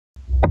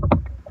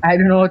I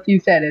don't know what you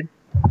said it.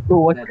 So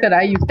what could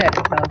I use that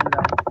to tell you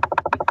that?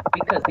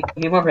 Because the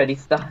game already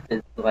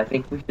started, so I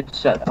think we should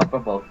shut up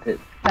about it.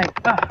 Like,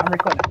 I'm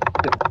recording.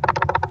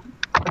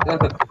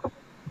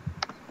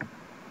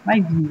 My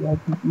view, I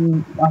think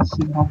you are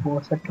seeing how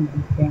boss at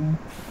thing.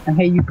 And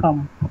here you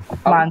come.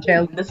 Man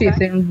child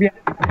chasing behind.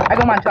 I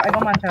go man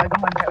child.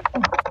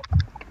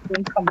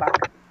 Don't come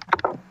back.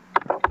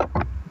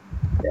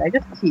 I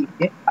just keep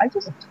it. I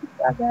just keep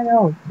that guy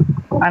out.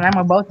 And I'm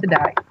about to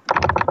die.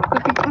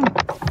 Quickly,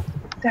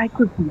 die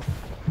quickly.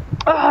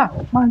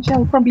 Man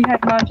child from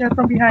behind.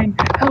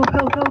 Help. I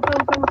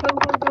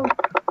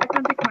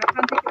can't take it.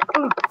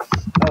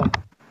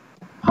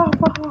 Oh,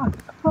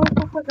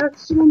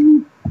 that's so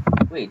neat.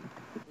 Wait.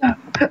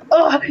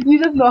 You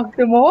just knocked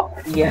him off?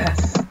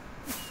 Yes.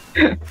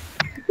 That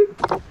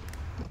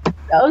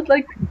was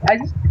like, I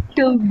just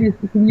killed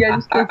basically.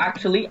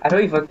 Actually, I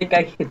don't even think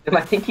I hit him.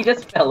 I think he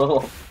just fell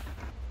off.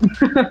 he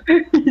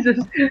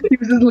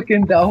was just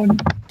looking down.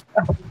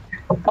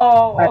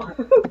 Oh.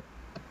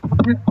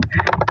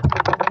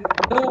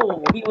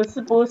 No, he was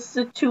supposed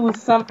to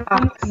choose some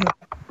axe.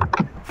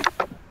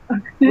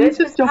 Where's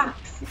his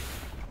axe?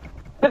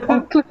 I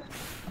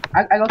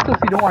got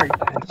Cliffy, don't worry.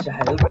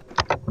 Child.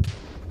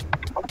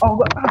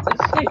 Oh,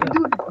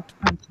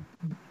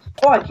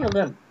 I killed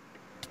him.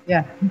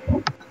 Yeah.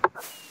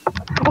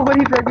 Oh, but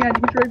he's right behind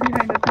us.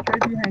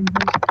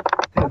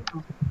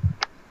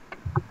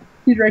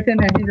 He's right in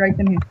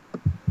here.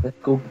 Let's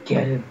go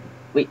get him.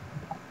 Wait.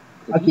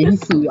 Okay,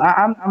 he's cool.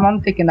 I'm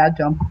not taking that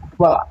jump.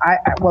 Well,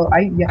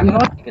 yeah, you know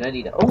what? I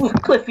need it. Oh,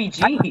 Cliffy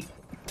G.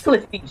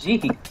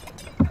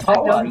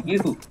 How are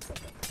you?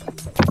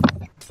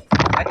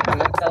 I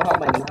cannot tell how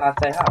many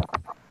hearts I have.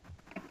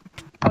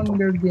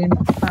 Hunger Games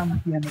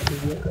champion of the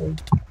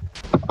world.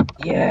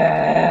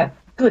 Yeah,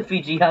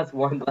 Cliffy G has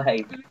 1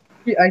 life.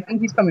 I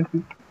think he's coming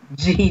through.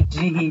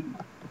 GG.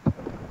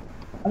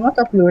 I'm not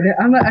uploading.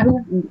 I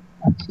hope.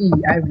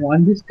 Actually, I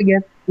want this to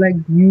get like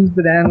views,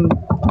 but then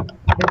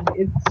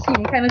it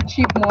seemed kind of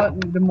cheap.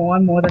 The more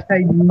and more that I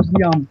use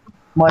the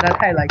more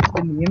that I like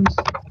the names.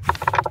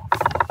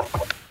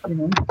 You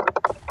know.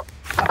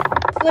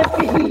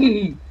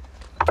 Cliffy.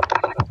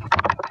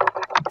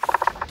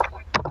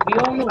 We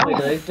all know where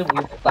there is the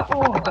wolf.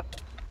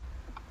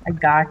 I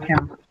got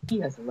him. He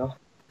has a lot.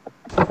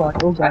 Oh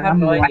god, I have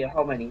no idea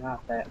how many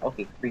hearts I have.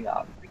 Okay, 3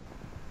 hearts.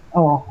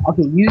 Oh,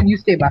 okay, you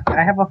stay back.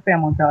 I have a fair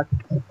amount of hearts.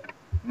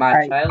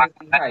 My child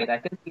is behind. I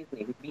can see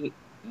his name.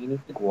 You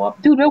need to go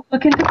up. Dude, we're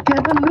working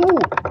together. No,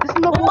 this is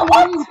not what?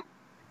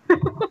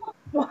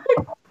 What?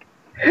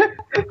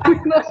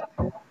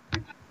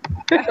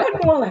 I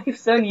got more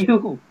lives than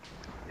you.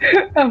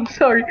 I'm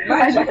sorry.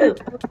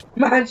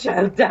 My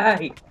child,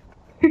 die.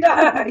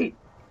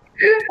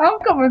 I'm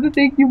coming to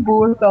take you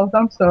both out.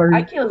 I'm sorry.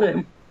 I killed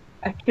him.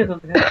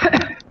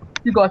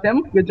 You got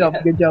him? Good job,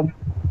 Good job.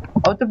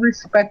 Out of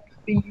respect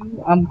for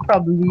you, I'm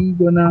probably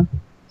gonna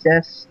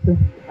just...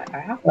 I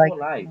have 4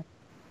 lives.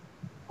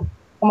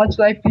 How much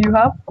life do you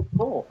have?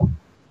 4.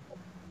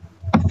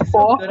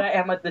 4? How good I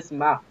am at this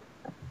map.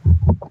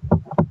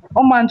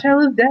 Oh man,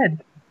 child is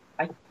dead.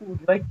 I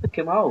took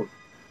him out.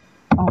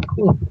 Oh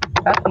cool.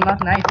 That's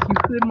not nice. You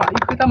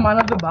could a man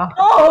of the bar.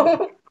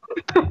 Oh!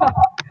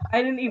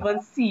 I didn't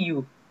even see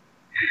you.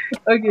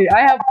 Okay,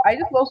 I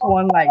just lost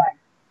 1 life.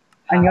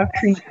 And you have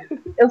 3.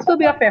 It'll still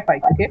be a fair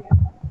fight, okay?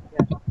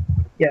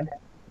 Yeah.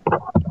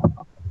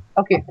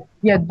 Okay,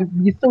 yeah,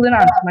 you still didn't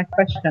answer my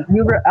question.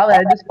 I'll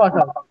let this part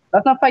out.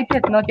 Let's not fight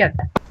yet, not yet.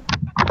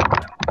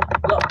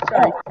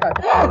 Sorry.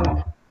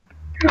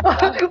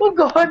 Oh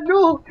god,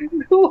 no!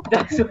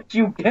 That's what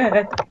you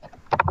get.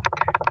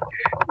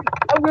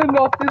 I'm gonna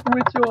knock this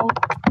witch off.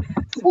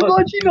 Oh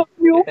god, she knocked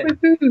me off it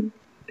too.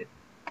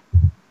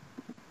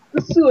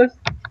 The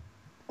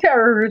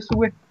terrorist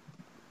witch.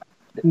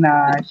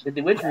 Nah. Did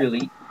the witch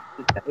really?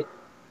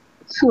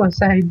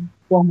 Suicide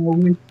bomber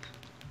witch.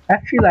 I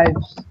have 3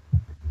 lives.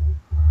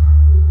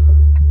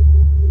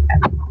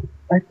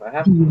 Let's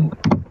see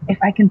if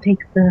I can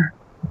take the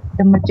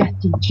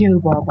majestic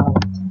Joebob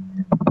out.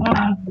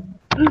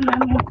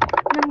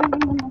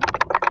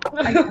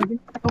 I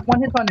got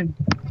 1 hit on him.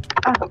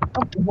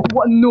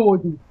 What? No,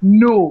 dude.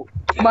 No.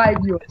 My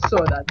viewers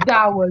saw that.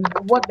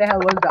 What the hell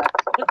was that?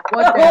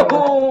 What the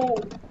hell?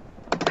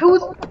 I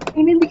was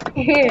in the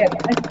air.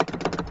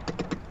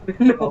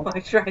 No, I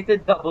tried to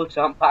double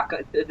jump back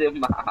onto the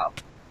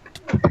map.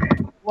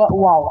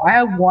 Wow, I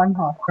have 1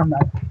 heart from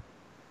that.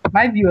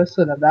 My viewers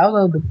saw that. That was a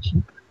little bit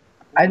cheap.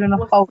 I don't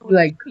know how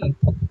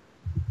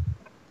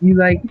you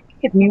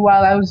hit me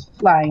while I was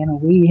flying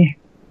away.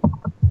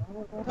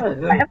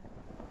 I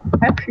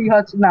have 3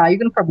 hearts. Nah, you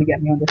can probably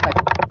get me on this side.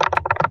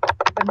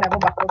 But never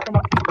back up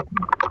from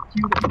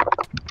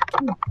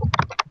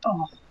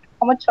Oh,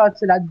 how much hearts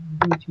did that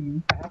do to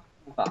you? I have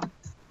 2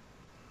 hearts.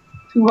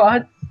 2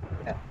 hearts?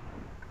 Yeah.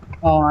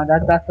 Oh,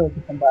 that's a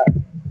little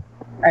bad.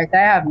 Alright, I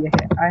have you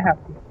here. I have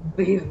you.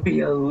 Leave me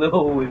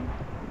alone.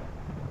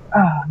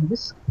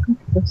 This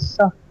computer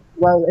sucks.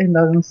 Well, it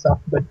doesn't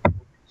suck, but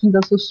he's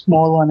also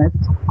small on it.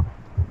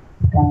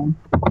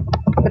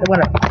 But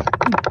whatever.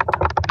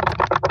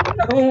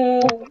 No!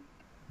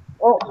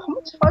 Oh, how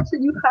much hearts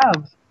did you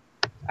have?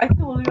 I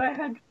told you I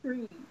had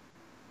 3.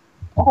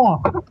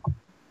 Oh,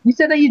 you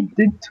said that you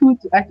did 2.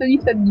 I thought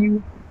you said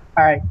you.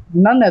 Alright,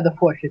 none of the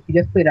 4 ships. You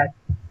just played that.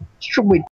 Wait,